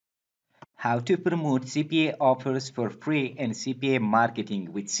How to promote CPA offers for free and CPA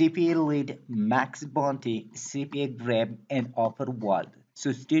marketing with CPA lead, Max Bounty, CPA Grab, and Offer World.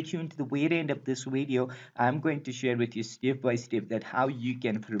 So stay tuned to the very end of this video. I'm going to share with you step by step that how you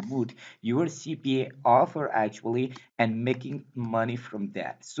can promote your CPA offer actually and making money from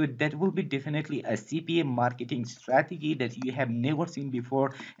that. So that will be definitely a CPA marketing strategy that you have never seen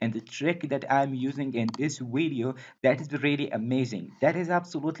before, and the trick that I'm using in this video, that is really amazing. That is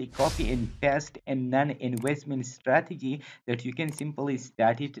absolutely copy and paste and non-investment strategy that you can simply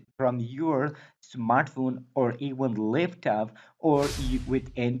start it from your smartphone or even laptop or with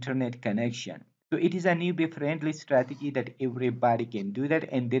internet connection. So it is a newbie friendly strategy that everybody can do that,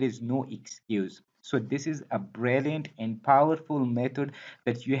 and there is no excuse. So this is a brilliant and powerful method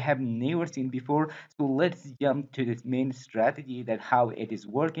that you have never seen before. So let's jump to this main strategy, that how it is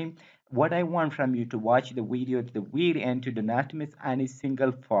working. What I want from you to watch the video to the very end, to do not miss any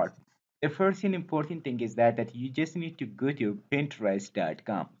single part. The first and important thing is that you just need to go to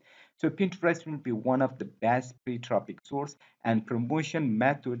Pinterest.com. So Pinterest will be one of the best pre-traffic source and promotion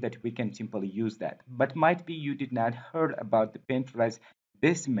method that we can simply use that. But might be you did not heard about the Pinterest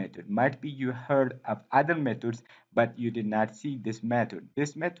this method. Might be you heard of other methods, but you did not see this method.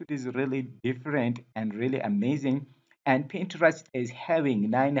 This method is really different and really amazing. And Pinterest is having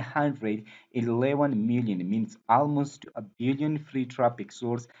 911 million, means almost a billion free traffic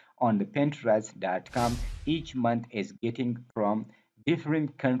source on the Pinterest.com each month is getting from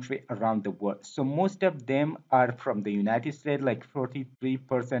different country around the world. So most of them are from the United States, like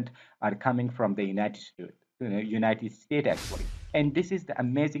 43% are coming from the United States actually. And this is the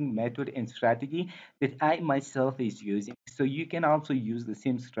amazing method and strategy that I myself is using. So you can also use the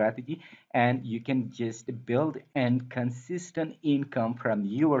same strategy, and you can just build and consistent income from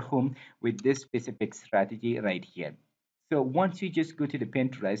your home with this specific strategy right here. So once you just go to the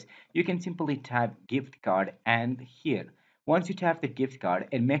Pinterest, you can simply type gift card, and here once you tap the gift card,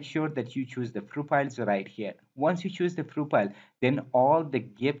 and make sure that you choose the profiles right here. Once you choose the profile, then all the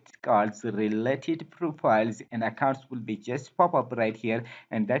gift cards related profiles and accounts will be just pop up right here,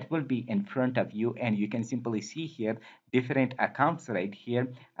 and that will be in front of you, and you can simply see here different accounts right here.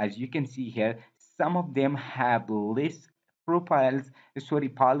 As you can see here, some of them have less profiles, sorry,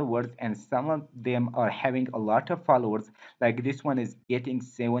 followers, and some of them are having a lot of followers. Like this one is getting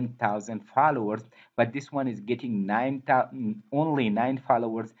 7,000 followers, but this one is getting 9,000, only 9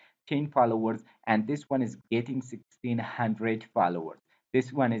 followers, 10 followers, and this one is getting 1,600 followers.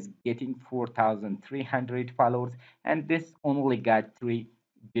 This one is getting 4,300 followers, and this only got 3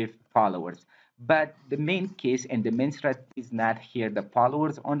 diff followers. But the main case and the main strategy is not here the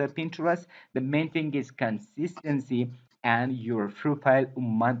followers on the Pinterest. The main thing is consistency and your profile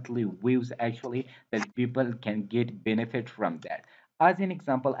monthly views actually, that people can get benefit from that. As an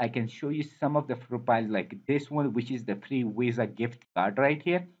example, I can show you some of the profiles like this one, which is the free Visa gift card right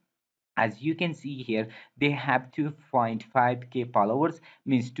here. As you can see here, they have 2.5k followers,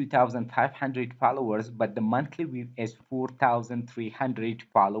 means 2,500 followers, but the monthly view is 4,300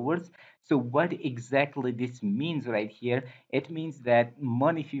 followers. So what exactly this means right here, it means that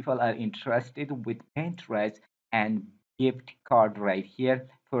many people are interested with Pinterest and gift card right here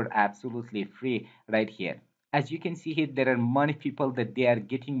for absolutely free right here. As you can see here, there are many people that they are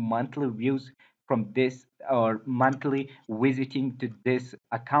getting monthly views from this, or monthly visiting to this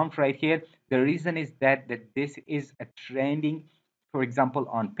account right here. The reason is that this is a trending, for example,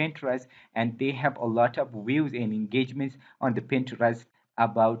 on Pinterest, and they have a lot of views and engagements on the Pinterest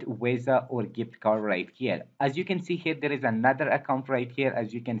about Visa or gift card right here. As you can see here, there is another account right here.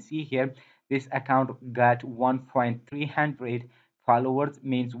 As you can see here, this account got 1.300 followers,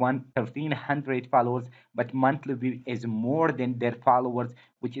 means 1,300 followers, but monthly view is more than their followers,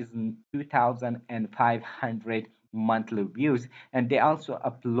 which is 2,500 monthly views. And they also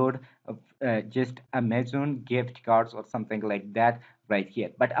upload just Amazon gift cards or something like that right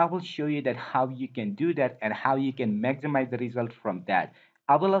here. But I will show you that how you can do that and how you can maximize the result from that.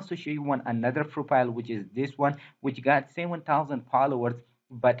 I will also show you one another profile, which is this one, which got 7,000 followers,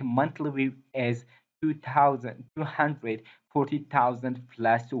 but monthly view is 2,240,000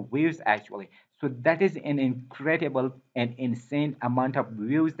 plus views actually. So that is an incredible and insane amount of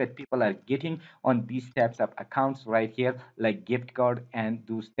views that people are getting on these types of accounts right here, like gift card and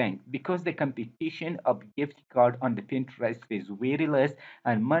those things. Because the competition of gift card on the Pinterest is very less,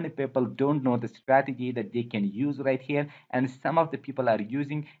 and many people don't know the strategy that they can use right here. And some of the people are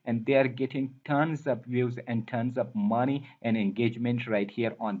using, and they are getting tons of views and tons of money and engagement right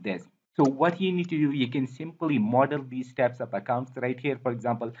here on this. So what you need to do, you can simply model these types of accounts right here. For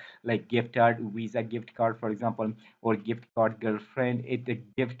example, like gift card, Visa gift card, for example, or gift card girlfriend at the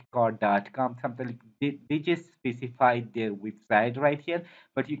giftcard.com, something like they just specify their website right here,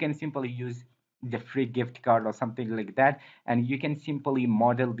 but you can simply use the free gift card or something like that, and you can simply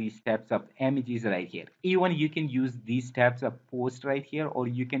model these types of images right here. Even you can use these types of posts right here, or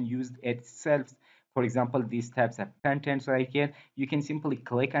you can use itself. For example, these types of contents right here, you can simply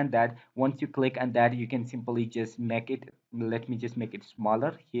click on that. Once you click on that, you can simply just make it, let me just make it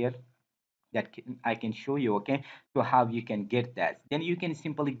smaller here, that I can show you, okay? So how you can get that. Then you can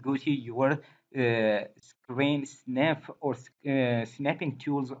simply go to your screen snap or snapping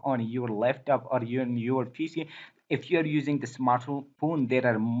tools on your laptop or your PC. If you are using the smartphone, there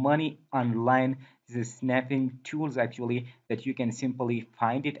are many online the snapping tools actually that you can simply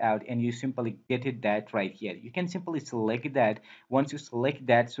find it out, and you simply get it that right here. You can simply select that. Once you select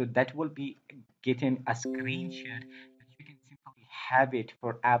that, so that will be getting a screenshot, you can simply have it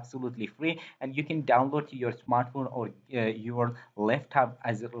for absolutely free, and you can download to your smartphone or your laptop.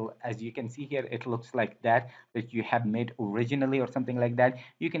 As you can see here, it looks like that you have made originally or something like that.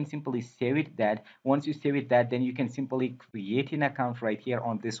 You can simply save it that. Once you save it that, then you can simply create an account right here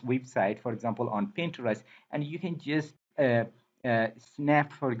on this website, for example on Pinterest, and you can just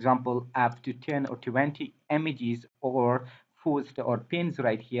snap, for example, up to 10 or 20 images or posts or pins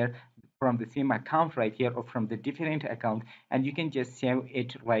right here from the same account right here or from the different account, and you can just save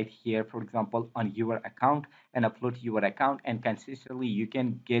it right here, for example on your account, and upload to your account, and consistently you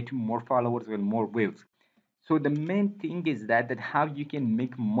can get more followers and more views. So the main thing is that how you can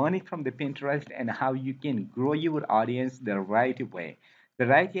make money from the Pinterest and how you can grow your audience the right way. The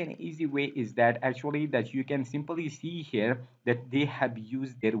right and easy way is that actually that you can simply see here that they have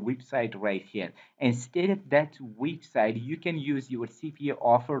used their website right here. Instead of that website, you can use your CPA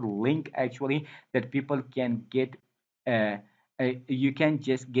offer link actually, that people can get uh, you can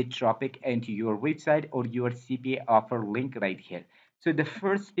just get traffic into your website or your CPA offer link right here. So the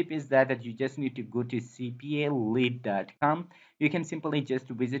first step is that you just need to go to CPAlead.com. You can simply just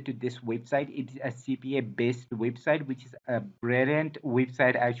visit to this website. It's a CPA based website, which is a brilliant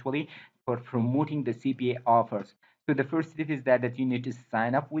website actually for promoting the CPA offers. So the first step is that you need to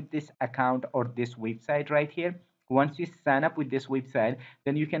sign up with this account or this website right here. Once you sign up with this website,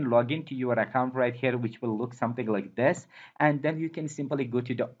 then you can log into your account right here, which will look something like this. And then you can simply go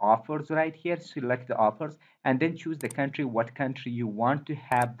to the offers right here, select the offers, and then choose the country, what country you want to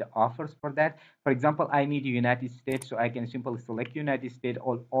have the offers for that. For example, I need United States, so I can simply select United States,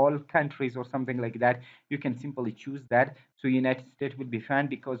 all countries or something like that. You can simply choose that. So United States will be fine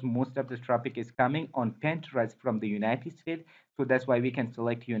because most of the traffic is coming on Pinterest from the United States. So that's why we can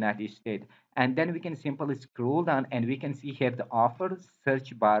select United States. And then we can simply scroll down and we can see here the offer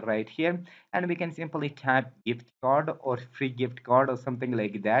search bar right here. And we can simply type gift card or free gift card or something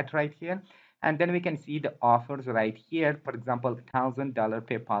like that right here, and then we can see the offers right here. For example, $1,000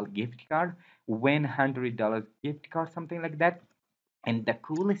 PayPal gift card, $100 gift card, something like that. And the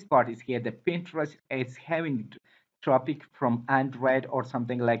coolest part is here the Pinterest is having traffic from Android or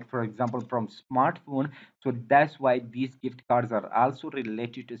something like, for example, from smartphone. So that's why these gift cards are also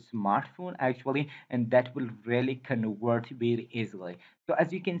related to smartphone actually, and that will really convert very easily. So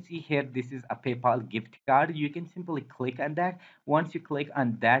as you can see here, this is a PayPal gift card. You can simply click on that. Once you click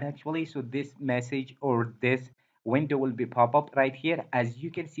on that actually, so this message or this window will be pop up right here. As you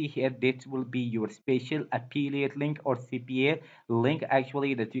can see here, this will be your special affiliate link or CPA link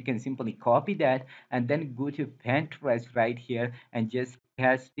actually, that you can simply copy that and then go to Pinterest right here and just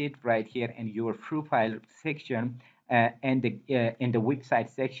paste it right here in your profile section, and in the website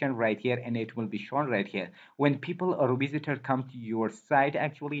section right here, and it will be shown right here. When people or visitor come to your site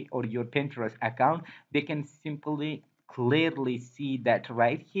actually or your Pinterest account, they can simply clearly see that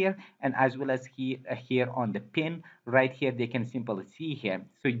right here, and as well as here on the pin right here, they can simply see here.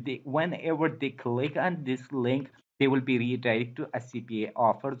 So whenever they click on this link, they will be redirected to a CPA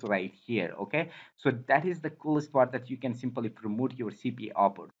offers right here. Okay, so that is the coolest part, that you can simply promote your CPA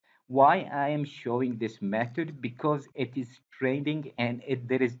offers. Why I am showing this method? Because it is trending and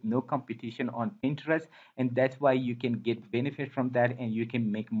there is no competition on Pinterest, and that's why you can get benefit from that and you can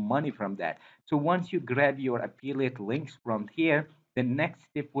make money from that. So once you grab your affiliate links from here, the next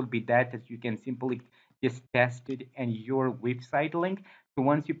step will be that you can simply just paste it in your website link. So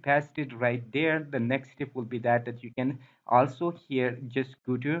once you paste it right there, the next step will be that you can also here just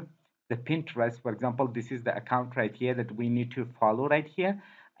go to the Pinterest. For example, this is the account right here that we need to follow right here.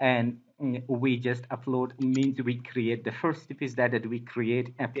 And we just upload means we create. The first step is that we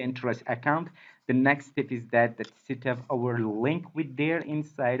create a Pinterest account. The next step is that set up our link with there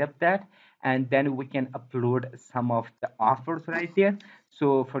inside of that, and then we can upload some of the offers right there.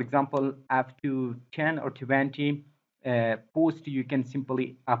 So for example, up to 10 or 20 post, you can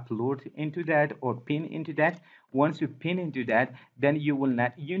simply upload into that or pin into that. Once you pin into that, then you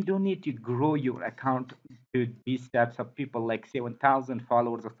don't need to grow your account to these types of people like 7,000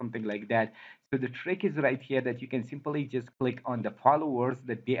 followers or something like that. So the trick is right here that you can simply just click on the followers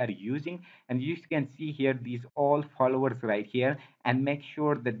that they are using, and you can see here these all followers right here, and make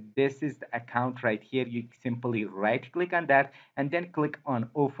sure that this is the account right here. You simply right click on that and then click on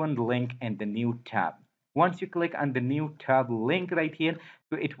open link in the new tab. Once you click on the new tab link right here,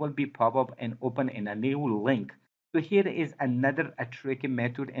 so it will be pop up and open in a new link. So here is another a tricky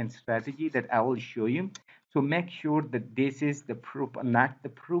method and strategy that I will show you. So make sure that this is the proof, not the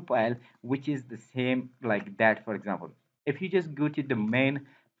profile, which is the same like that. For example, if you just go to the main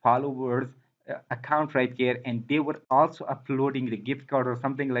followers account right here, and they were also uploading the gift card or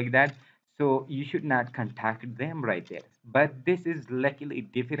something like that, so you should not contact them right there. But this is luckily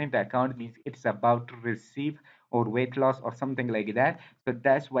different account, means it's about to receive or weight loss or something like that. So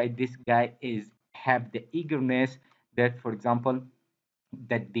that's why this guy is have the eagerness that, for example,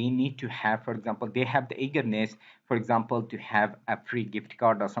 that they need to have. For example, they have the eagerness, for example, to have a free gift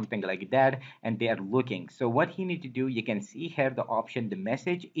card or something like that, and they are looking. So what you need to do, you can see here the option, the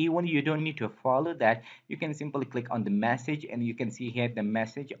message. Even you don't need to follow that, you can simply click on the message, and you can see here the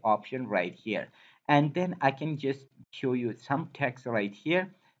message option right here. And then I can just show you some text right here,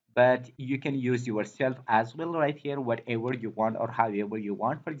 but you can use yourself as well right here, whatever you want or however you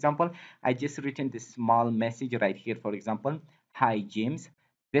want. For example, I just written this small message right here. For example, hi James.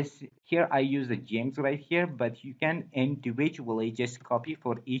 This here I use the James right here, but you can individually just copy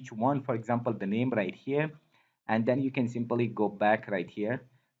for each one. For example, the name right here, and then you can simply go back right here.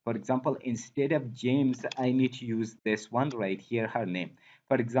 For example, instead of James, I need to use this one right here, her name.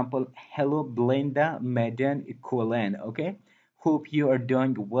 For example, hello Blenda Madden Colan. Okay, hope you are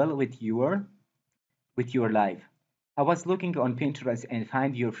doing well with your life. I was looking on Pinterest and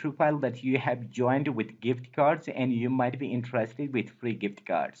find your profile that you have joined with gift cards, and you might be interested with free gift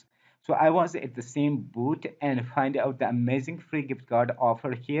cards. So I was at the same booth and find out the amazing free gift card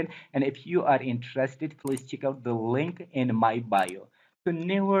offer here. And if you are interested, please check out the link in my bio. So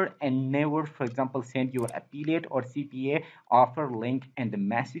never and never, for example, send your affiliate or CPA offer link and the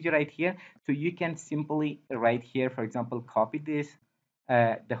message right here. So you can simply right here, for example, copy this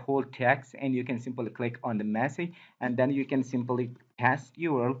the whole text, and you can simply click on the message, and then you can simply paste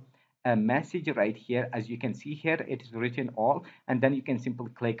your message right here. As you can see here, it is written all, and then you can simply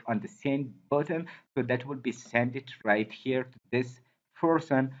click on the send button. So that will be sent it right here to this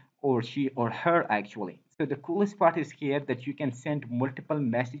person, or she or her actually. So the coolest part is here that you can send multiple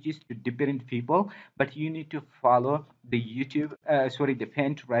messages to different people, but you need to follow the the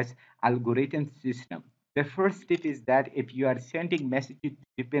Pinterest algorithm system. The first tip is that if you are sending messages to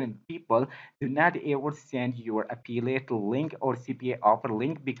different people, do not ever send your affiliate link or CPA offer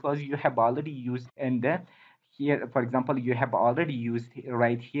link, because you have already used in the here, for example, you have already used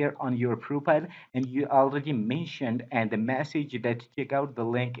right here on your profile, and you already mentioned and the message that check out the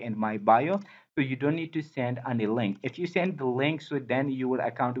link in my bio. So you don't need to send any link. If you send the link, so then your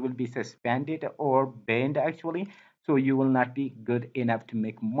account will be suspended or banned actually. So you will not be good enough to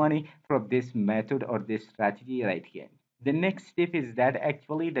make money from this method or this strategy right here. The next step is that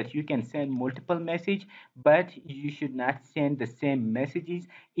actually that you can send multiple message, but you should not send the same messages.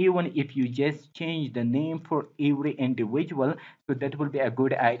 Even if you just change the name for every individual, so that will be a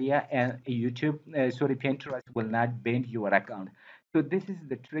good idea, and Pinterest will not ban your account. So this is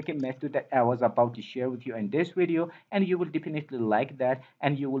the tricky method that I was about to share with you in this video, and you will definitely like that,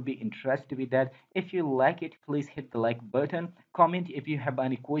 and you will be interested with that. If you like it, please hit the like button. Comment if you have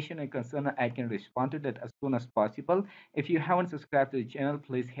any question or concern. I can respond to that as soon as possible. If you haven't subscribed to the channel,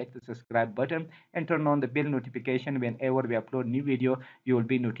 please hit the subscribe button and turn on the bell notification. Whenever we upload new video, you will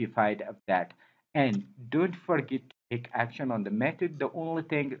be notified of that. And don't forget to take action on the method. The only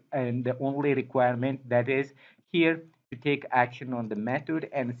thing and the only requirement that is here to take action on the method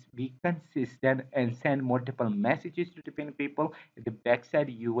and be consistent and send multiple messages to different people. At the backside,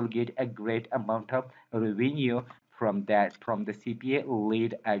 you will get a great amount of revenue from that, from the CPA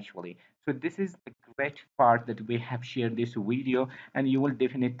lead actually. So this is the great part that we have shared this video, and you will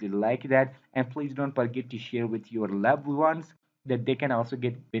definitely like that. And please don't forget to share with your loved ones. that they can also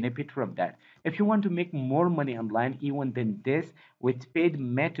get benefit from that. If you want to make more money online even than this with paid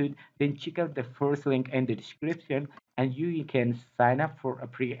method, then check out the first link in the description and you can sign up for a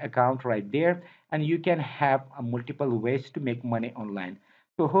free account right there and you can have multiple ways to make money online.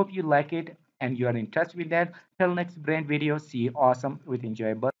 So hope you like it and you are in touch with that. Till next brand video, see you awesome with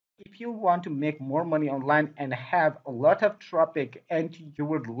enjoyable. If you want to make more money online and have a lot of traffic and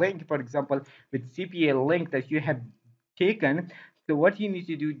your link, for example, with CPA link that you have taken, so what you need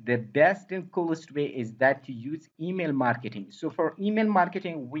to do, the best and coolest way is that to use email marketing. So for email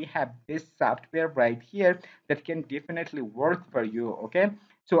marketing, we have this software right here that can definitely work for you. Okay,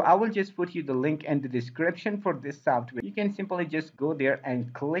 so I will just put you the link in the description for this software. You can simply just go there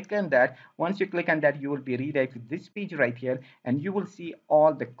and click on that. Once you click on that, you will be redirected to this page right here, and you will see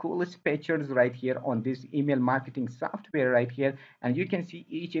all the coolest features right here on this email marketing software right here. And you can see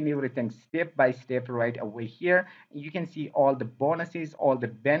each and everything step by step right away here. You can see all the bonuses, all the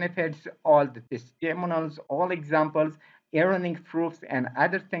benefits, all the testimonials, all examples, earning proofs, and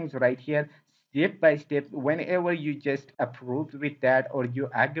other things right here step by step. Whenever you just approve with that or you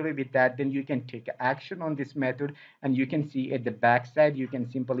agree with that, then you can take action on this method and you can see at the backside you can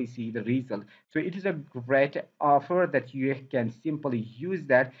simply see the result. So it is a great offer that you can simply use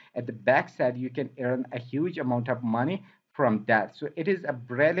that. At the backside you can earn a huge amount of money from that. So it is a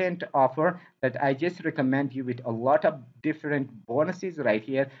brilliant offer that I just recommend you with a lot of different bonuses right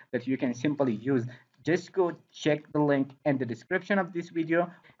here that you can simply use. Just go check the link in the description of this video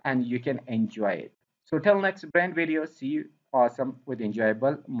and you can enjoy it. So till next brand video, see you awesome with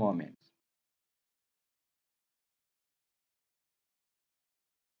enjoyable moment.